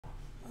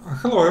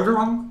Hello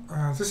everyone,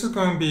 this is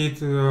going to be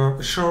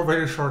a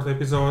very short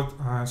episode.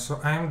 So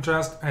I'm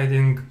just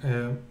adding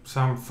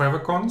some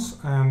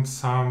favicons and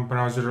some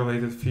browser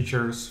related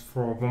features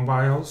for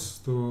mobiles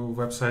to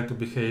website to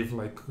behave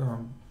like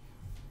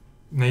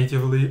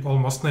natively,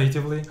 almost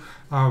natively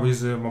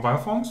with mobile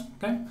phones.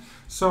 Okay,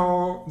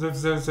 so the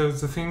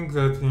thing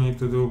that you need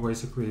to do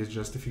basically is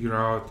just to figure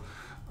out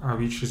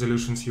which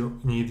resolutions you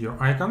need your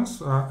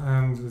icons,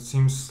 and it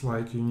seems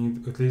like you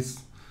need at least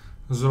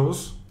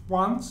those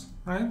ones,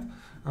 right?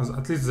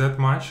 At least that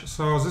much.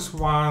 So this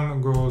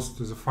one goes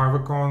to the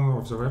favicon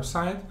of the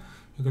website.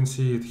 You can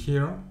see it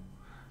here.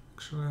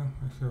 Actually,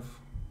 I have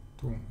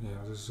two. Yeah,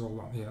 this is all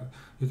one. Yeah,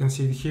 you can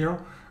see it here,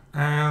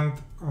 and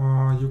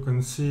you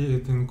can see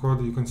it in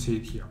code. You can see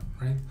it here,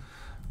 right?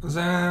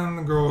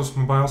 Then goes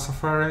mobile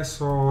Safari.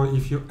 So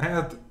if you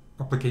add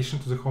application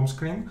to the home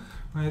screen,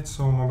 right?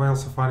 So mobile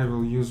Safari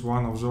will use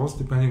one of those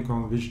depending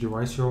on which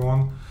device you're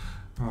on.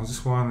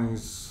 This one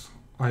is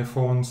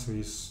iPhones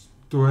with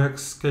 2x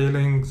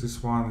scaling,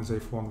 this one is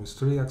iPhone with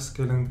 3x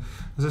scaling.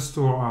 These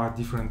two are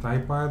different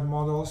iPad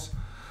models.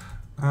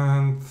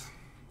 And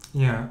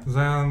yeah,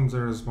 then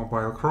there is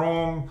mobile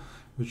Chrome,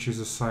 which is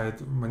a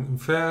site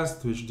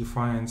manifest, which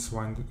defines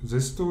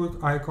these two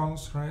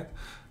icons, right?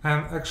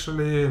 And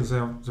actually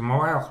the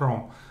mobile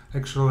Chrome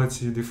actually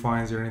lets you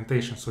define the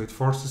orientation, so it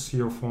forces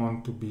your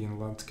phone to be in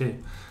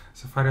landscape.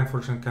 Safari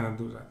unfortunately cannot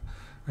do that.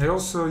 I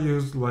also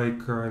used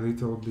like a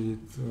little bit,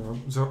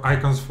 the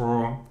icons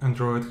for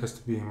Android has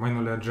to be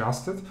manually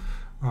adjusted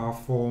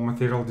for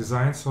material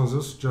design. So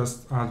those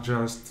are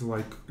just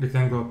like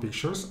rectangular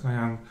pictures,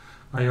 and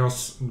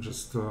iOS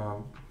just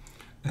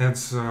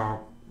adds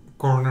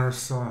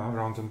corners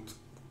around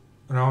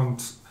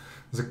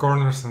the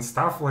corners and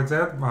stuff like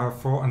that.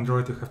 For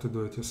Android, you have to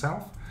do it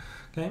yourself.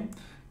 Okay,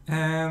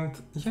 and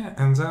yeah,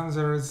 and then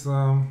there is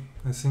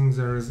I think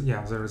there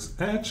is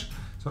Edge.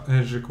 So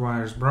Edge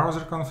requires browser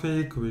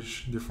config,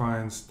 which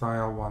defines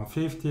style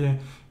 150,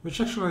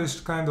 which actually is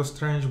kind of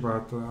strange,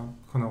 but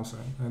who knows,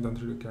 I don't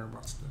really care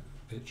about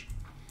the Edge.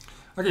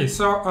 Okay,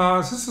 so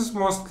this is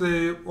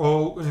mostly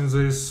all in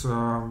this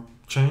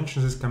change,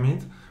 in this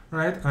commit,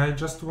 right? I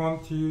just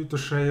want to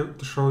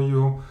show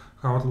you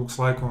how it looks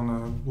like on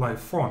a live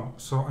phone.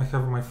 So I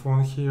have my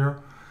phone here,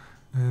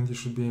 and you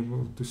should be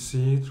able to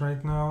see it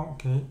right now,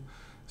 okay?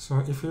 So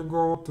if you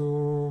go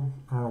to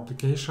our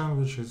application,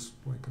 which is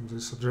like on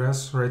this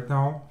address right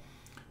now,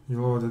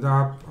 you load it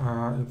up,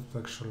 it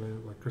actually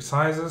like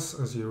resizes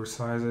as you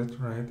resize it,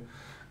 right?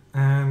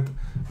 And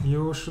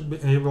you should be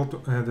able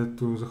to add it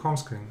to the home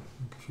screen.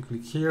 If you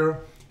click here,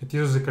 it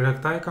uses the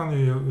correct icon,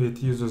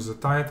 it uses the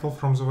title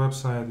from the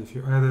website. If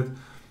you add it,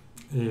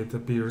 it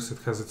appears, it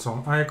has its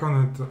own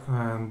icon,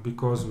 and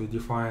because we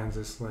define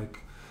this like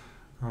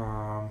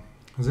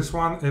this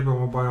one, Apple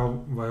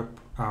Mobile Web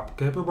App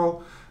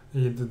Capable,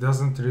 it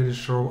doesn't really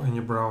show any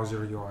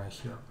browser UI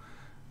here.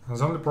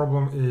 The only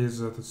problem is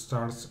that it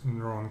starts in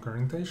the wrong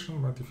orientation,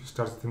 but if you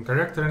start it in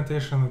correct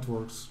orientation, it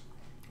works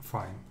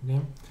fine. Okay?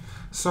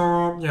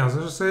 So yeah,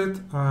 that's it.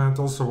 It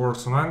also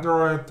works on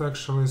Android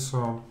actually,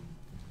 so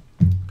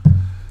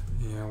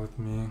yeah, let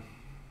me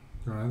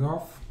turn it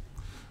off.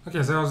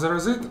 Okay, so there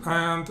is it,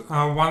 and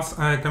once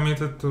I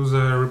committed to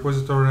the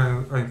repository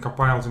and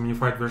compiled the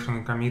minified version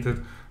and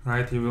committed,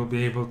 right, you will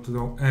be able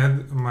to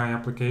add my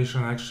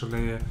application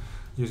actually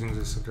using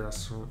this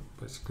address. So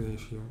basically,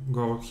 if you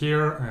go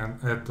here and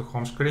add the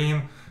home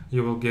screen,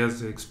 you will get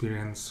the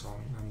experience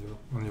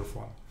on your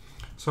phone.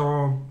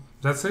 So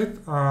that's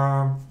it.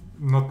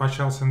 Not much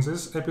else in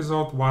this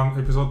episode one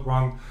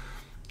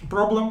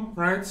problem,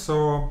 right?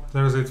 So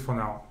there's it for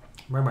now.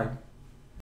 Bye bye.